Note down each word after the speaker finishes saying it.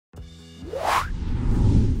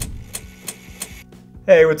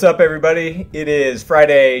Hey, what's up everybody? It is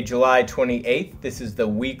Friday, July 28th. This is the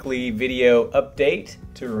weekly video update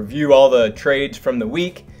to review all the trades from the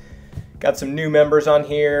week. Got some new members on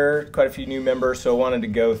here, quite a few new members, so I wanted to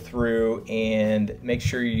go through and make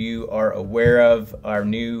sure you are aware of our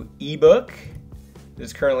new ebook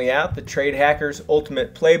that's currently out, the Trade Hackers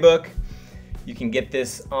Ultimate Playbook. You can get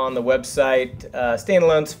this on the website.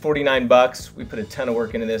 Standalone's 49 bucks. We put a ton of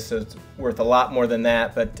work into this, so it's worth a lot more than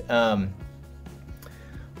that. But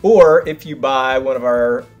or if you buy one of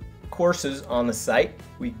our courses on the site,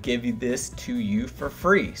 we give you this to you for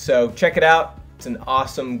free. So check it out. It's an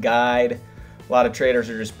awesome guide. A lot of traders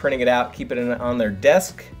are just printing it out, keeping it on their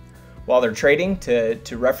desk while they're trading to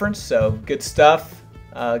reference. So good stuff.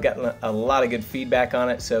 Got a lot of good feedback on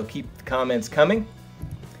it, so keep the comments coming.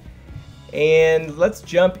 And let's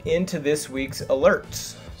jump into this week's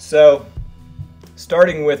alerts. So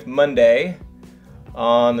starting with Monday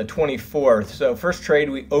on the 24th. So first trade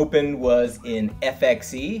we opened was in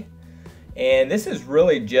FXE, and this is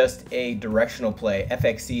really just a directional play.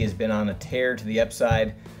 FXE has been on a tear to the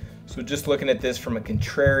upside. So just looking at this from a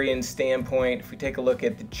contrarian standpoint, if we take a look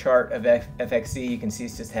at the chart of FXE, you can see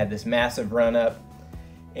it's just had this massive run up.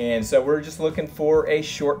 And so we're just looking for a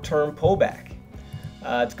short-term pullback.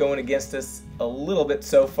 It's going against us a little bit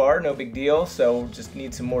so far, no big deal. So just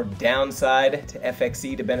need some more downside to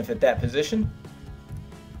FXE to benefit that position.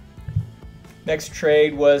 Next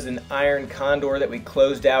trade was an iron condor that we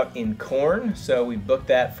closed out in corn. So we booked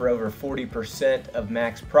that for over 40% of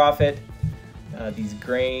max profit. These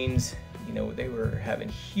grains, you know, they were having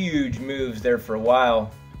huge moves there for a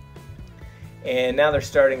while. And now they're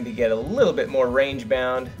starting to get a little bit more range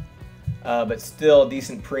bound, but still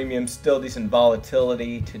decent premium, still decent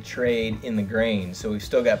volatility to trade in the grain. So we've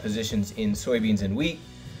still got positions in soybeans and wheat,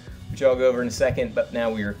 which I'll go over in a second, but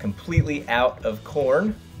now we are completely out of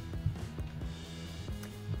corn.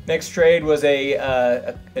 Next trade was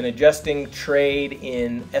an adjusting trade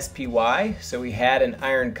in SPY. So we had an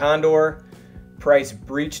iron condor, price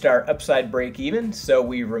breached our upside break even, so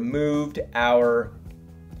we removed our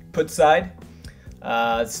put side.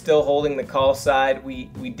 Still holding the call side. We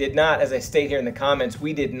did not, as I state here in the comments,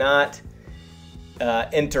 we did not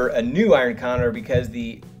enter a new iron condor because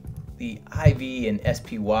the IV and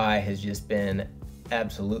SPY has just been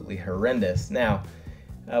absolutely horrendous. Now,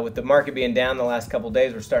 with the market being down the last couple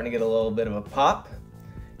days, we're starting to get a little bit of a pop,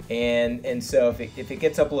 and so if it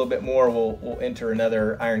gets up a little bit more, we'll enter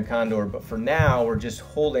another iron condor. But for now, we're just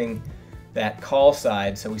holding that call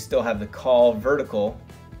side, so we still have the call vertical,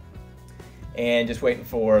 and just waiting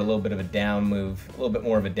for a little bit of a down move, a little bit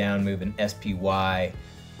more of a down move in SPY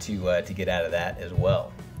to get out of that as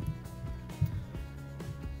well.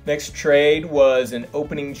 Next trade was an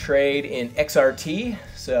opening trade in XRT.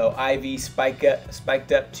 So IV spiked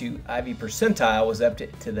up to IV percentile, was up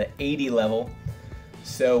to the 80 level.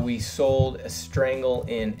 So we sold a strangle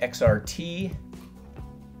in XRT. You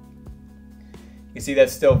can see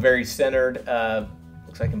that's still very centered.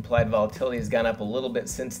 Looks like implied volatility has gone up a little bit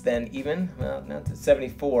since then even. Well, not to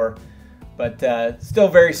 74, but still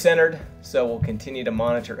very centered. So we'll continue to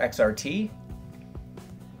monitor XRT.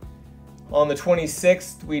 On the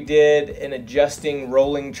 26th, we did an adjusting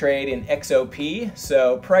rolling trade in XOP.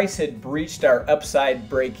 So price had breached our upside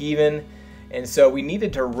break even, and so we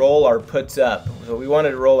needed to roll our puts up. So we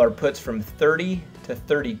wanted to roll our puts from 30 to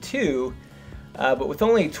 32, but with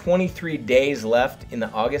only 23 days left in the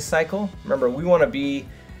August cycle. Remember, we want to be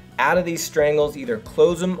out of these strangles, either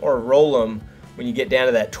close them or roll them when you get down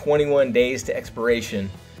to that 21 days to expiration,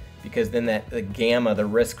 because then the gamma, the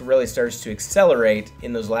risk, really starts to accelerate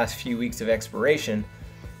in those last few weeks of expiration.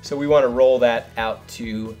 So we want to roll that out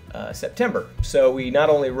to September. So we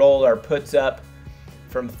not only rolled our puts up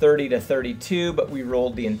from 30 to 32, but we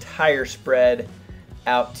rolled the entire spread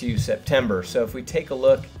out to September. So if we take a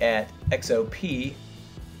look at XOP,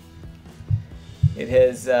 it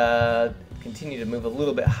has continued to move a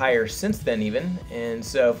little bit higher since then even. And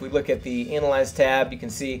so if we look at the Analyze tab, you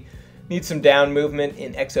can see need some down movement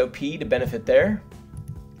in XOP to benefit there.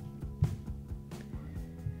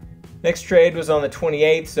 Next trade was on the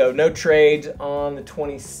 28th, so no trades on the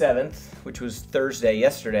 27th, which was Thursday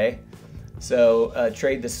yesterday. So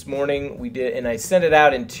trade this morning we did, and I sent it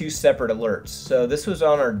out in two separate alerts. So this was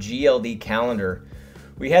on our GLD calendar.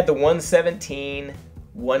 We had the 117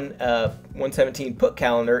 put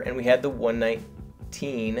calendar, and we had the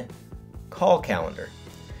 119 call calendar.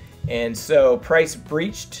 And so price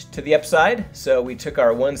breached to the upside, so we took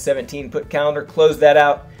our 117 put calendar, closed that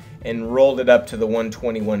out, and rolled it up to the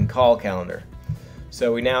 121 call calendar.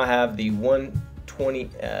 So we now have the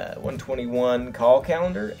 121 call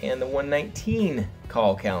calendar and the 119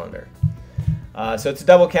 call calendar. So it's a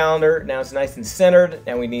double calendar. Now it's nice and centered.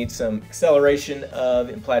 Now we need some acceleration of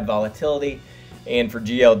implied volatility and for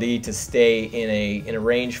GLD to stay in a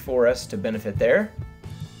range for us to benefit there.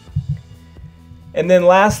 And then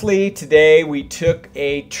lastly, today we took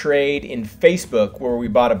a trade in Facebook where we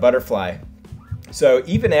bought a butterfly. So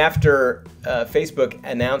even after Facebook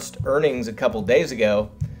announced earnings a couple days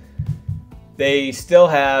ago, they still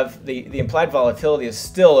have, the implied volatility is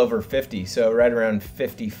still over 50, so right around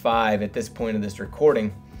 55 at this point of this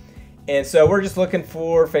recording. And so we're just looking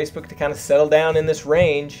for Facebook to kind of settle down in this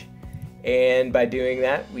range. And by doing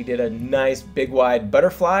that, we did a nice big wide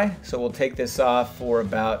butterfly. So we'll take this off for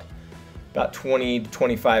about 20 to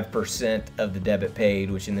 25% of the debit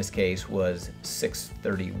paid, which in this case was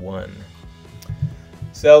 $631.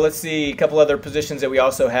 So let's see a couple other positions that we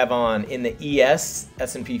also have on in the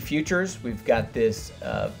S&P futures. We've got this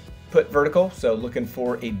put vertical, so looking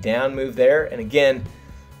for a down move there. And again,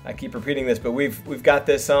 I keep repeating this, but we've got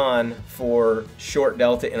this on for short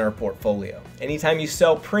delta in our portfolio. Anytime you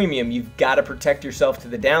sell premium, you've got to protect yourself to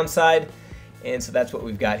the downside, and so that's what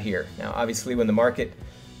we've got here. Now, obviously, when the market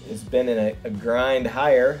has been in a grind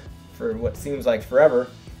higher for what seems like forever,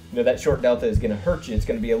 you know, that short delta is going to hurt you. It's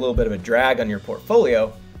going to be a little bit of a drag on your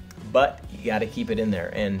portfolio, but you got to keep it in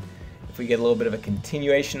there. And if we get a little bit of a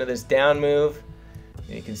continuation of this down move,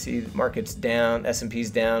 you can see the market's down, S&P's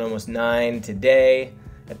down almost 9 today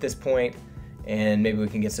at this point, and maybe we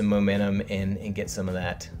can get some momentum and get some of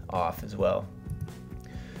that off as well.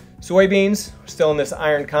 Soybeans, we're still in this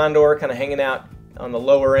iron condor, kind of hanging out on the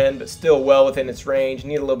lower end, but still well within its range.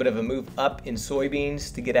 Need a little bit of a move up in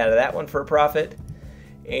soybeans to get out of that one for a profit.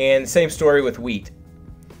 And same story with wheat.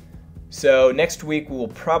 So next week we'll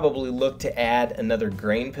probably look to add another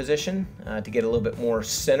grain position to get a little bit more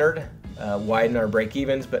centered, widen our break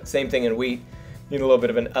evens, but same thing in wheat. Need a little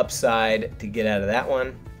bit of an upside to get out of that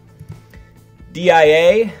one.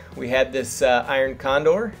 DIA, we had this iron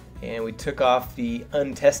condor and we took off the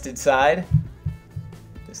untested side.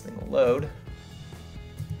 This thing will load.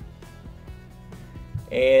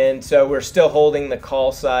 And so we're still holding the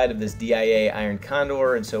call side of this DIA iron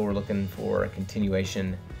condor, and so we're looking for a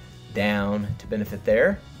continuation down to benefit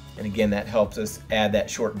there. And again, that helps us add that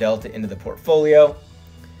short delta into the portfolio.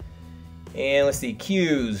 And let's see,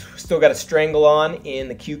 Qs. Still got a strangle on in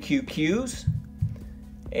the QQQs.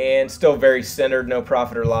 And still very centered, no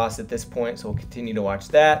profit or loss at this point, so we'll continue to watch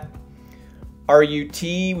that. RUT,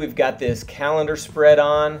 we've got this calendar spread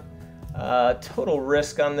on. Total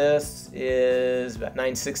risk on this is about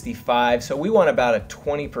 965, so we want about a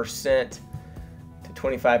 20% to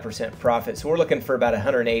 25% profit. So we're looking for about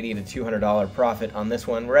 $180 to $200 profit on this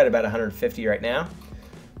one. We're at about 150 right now,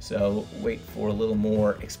 so wait for a little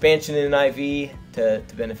more expansion in IV to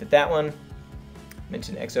benefit that one. I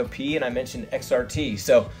mentioned XOP and I mentioned XRT.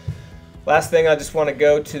 So last thing, I just want to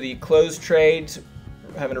go to the closed trades.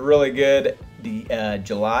 We're having a really good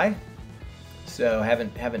July. So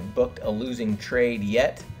haven't booked a losing trade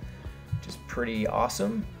yet, which is pretty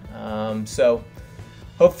awesome. So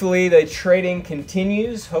hopefully the trading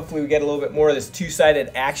continues. Hopefully we get a little bit more of this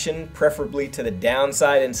two-sided action, preferably to the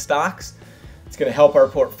downside in stocks. It's going to help our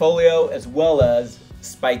portfolio as well as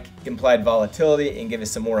spike implied volatility and give us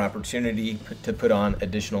some more opportunity to put on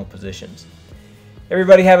additional positions.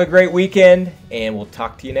 Everybody have a great weekend, and we'll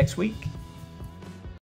talk to you next week.